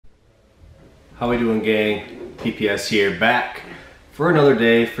How we doing, gang? PPS here, back for another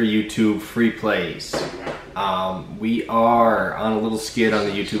day for YouTube free plays. We are on a little skid on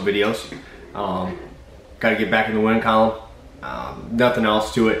the YouTube videos. Got to get back in the win column. Nothing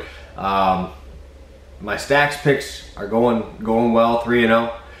else to it. My stacks picks are going well,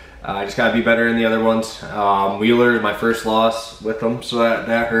 3-0. I just got to be better in the other ones. Wheeler is my first loss with them, so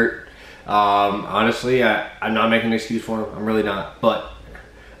that hurt. Honestly, I'm not making an excuse for him. I'm really not. But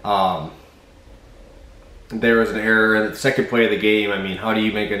there was an error in the second play of the game. I mean, how do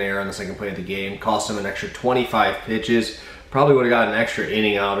you make an error in the second play of the game? Cost him an extra 25 pitches. Probably would have got an extra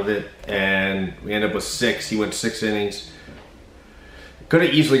inning out of it, and we ended up with 6. He went 6 innings. Could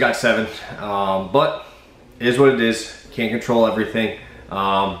have easily got 7, but it is what it is. Can't control everything,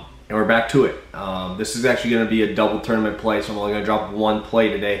 and we're back to it. This is actually going to be a double tournament play, so I'm only going to drop one play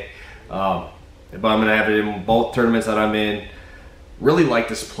today, but I'm going to have it in both tournaments that I'm in. Really like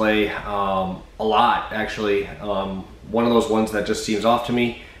this play a lot, actually. One of those ones that just seems off to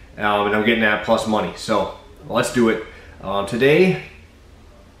me, and I'm getting that plus money. So let's do it. Today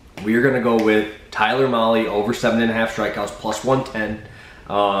we are going to go with Tyler Mahle over 7.5 strikeouts plus 110.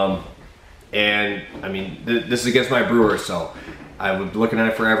 And I mean, this is against my Brewers, so I would be looking at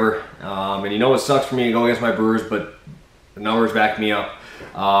it forever. And you know, it sucks for me to go against my Brewers, but the numbers back me up.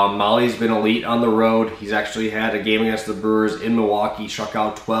 Mahle's been elite on the road. He's actually had a game against the Brewers in Milwaukee, struck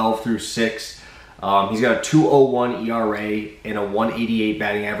out 12 through 6. He's got a 2.01 ERA and a 188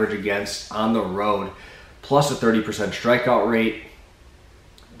 batting average against on the road, plus a 30% strikeout rate.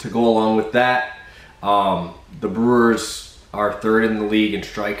 To go along with that, the Brewers are third in the league in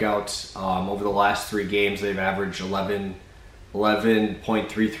strikeouts. Over the last 3 games, they've averaged 11.33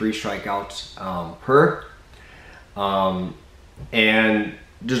 strikeouts per. And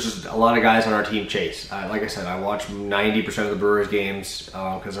there's just a lot of guys on our team chase. Like I said, I watch 90% of the Brewers games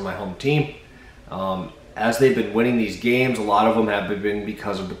because they're my home team. As they've been winning these games, a lot of them have been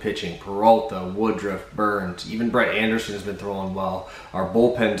because of the pitching. Peralta, Woodruff, Burns, even Brett Anderson has been throwing well. Our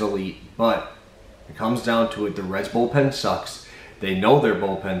bullpen's elite, but it comes down to it, the Reds bullpen sucks. They know their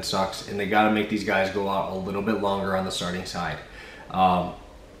bullpen sucks, and they got to make these guys go out a little bit longer on the starting side.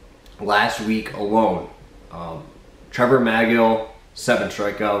 Last week alone, Trevor Magill, 7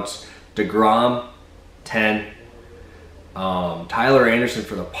 strikeouts. DeGrom, 10. Tyler Anderson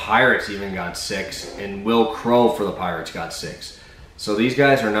for the Pirates even got 6. And Will Crowe for the Pirates got 6. So these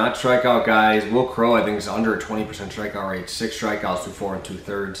guys are not strikeout guys. Will Crowe, I think, is under a 20% strikeout rate. 6 strikeouts through 4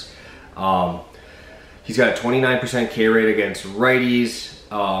 2/3. He's got a 29% K rate against righties.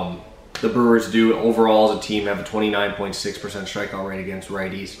 The Brewers do overall as a team have a 29.6% strikeout rate against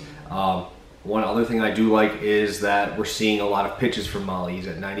righties. One other thing I do like is that we're seeing a lot of pitches from Mahle. He's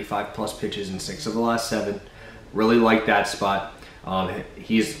at 95 plus pitches in 6 of the last 7. Really like that spot.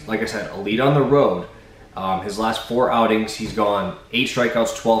 He's, like I said, elite on the road. His last 4 outings, he's gone 8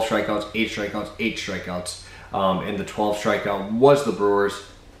 strikeouts, 12 strikeouts, 8 strikeouts, 8 strikeouts. And the 12th strikeout was the Brewers.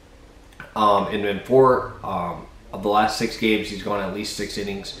 And in 4 of the last 6 games, he's gone at least 6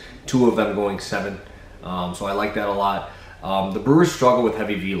 innings, 2 of them going 7. So I like that a lot. The Brewers struggle with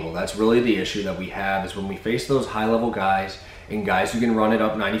heavy velo. That's really the issue that we have, is when we face those high-level guys and guys who can run it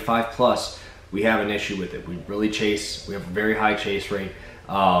up 95 plus, we have an issue with it. We really chase. We have a very high chase rate.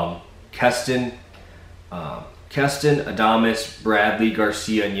 Keston, Adames, Bradley,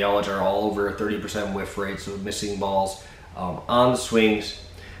 Garcia, and Yelich are all over a 30% whiff rate, so missing balls on the swings.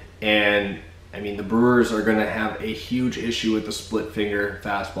 And I mean, the Brewers are going to have a huge issue with the split finger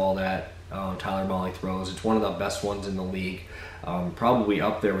fastball that Tyler Mahle throws. It's one of the best ones in the league, probably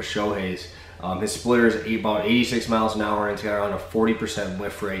up there with Shohei's. His splitter is about 86 miles an hour, and it's got around a 40%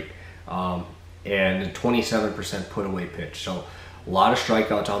 whiff rate and a 27% put away pitch. So a lot of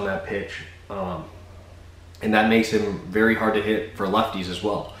strikeouts on that pitch, and that makes him very hard to hit for lefties as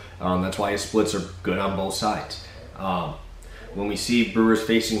well. That's why his splits are good on both sides. When we see Brewers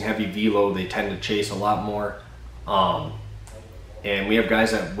facing heavy velo, they tend to chase a lot more. And we have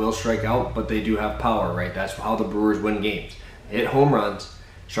guys that will strike out, but they do have power, right? That's how the Brewers win games. Hit home runs,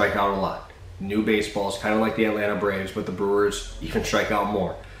 strike out a lot. New baseballs, kind of like the Atlanta Braves, but the Brewers even strike out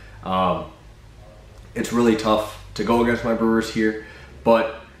more. It's really tough to go against my Brewers here,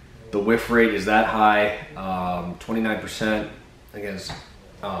 but the whiff rate is that high, 29% against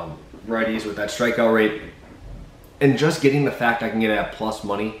righties with that strikeout rate. And just getting the fact I can get it at plus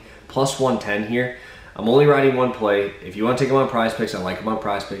money, plus 110 here. I'm only riding one play. If you want to take him on PrizePicks, I like him on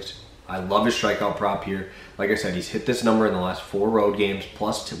PrizePicks. I love his strikeout prop here. Like I said, he's hit this number in the last 4 road games,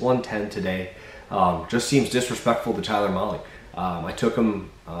 plus 110 today. Just seems disrespectful to Tyler Mahle. I took him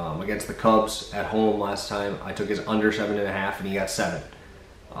against the Cubs at home last time. I took his under 7.5 and he got 7.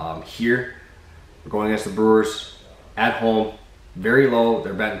 Here, We're going against the Brewers at home, very low.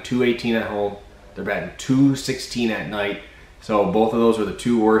 They're batting .218 at home. They're batting .216 at night. So both of those are the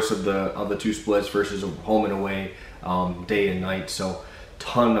two worst of the two splits versus home and away, day and night. So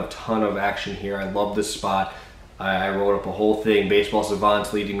ton of action here. I love this spot. I wrote up a whole thing. Baseball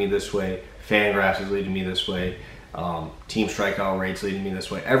Savant's leading me this way. Fangraphs is leading me this way. Team strikeout rates leading me this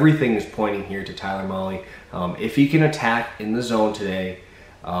way. Everything is pointing here to Tyler Mahle. If he can attack in the zone today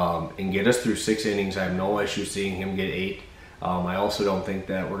and get us through 6 innings, I have no issue seeing him get 8. I also don't think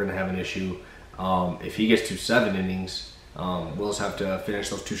that we're going to have an issue if he gets to 7 innings. We'll just have to finish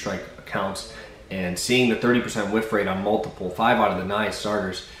those 2 strike counts, and seeing the 30% whiff rate on multiple 5 out of the 9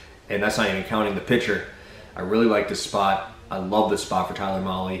 starters, and that's not even counting the pitcher. I really like this spot. I love this spot for Tyler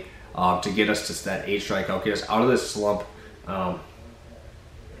Mahle to get us to that 8 strikeout, get us out of this slump.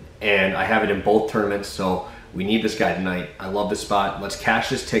 And I have it in both tournaments, so we need this guy tonight. I love this spot. Let's cash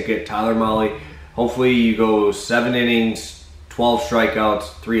this ticket. Tyler Mahle, hopefully you go 7 innings, 12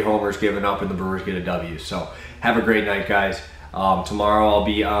 strikeouts, 3 homers given up, and the Brewers get a W. So have a great night, guys. Tomorrow I'll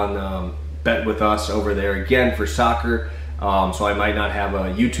be on Bet With Us over there again for soccer, so I might not have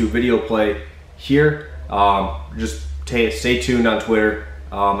a YouTube video play here. Just stay tuned on Twitter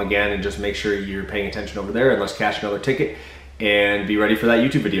again, and just make sure you're paying attention over there, and let's cash another ticket and be ready for that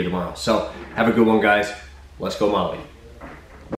YouTube video tomorrow. So have a good one, guys. Let's go Mahle.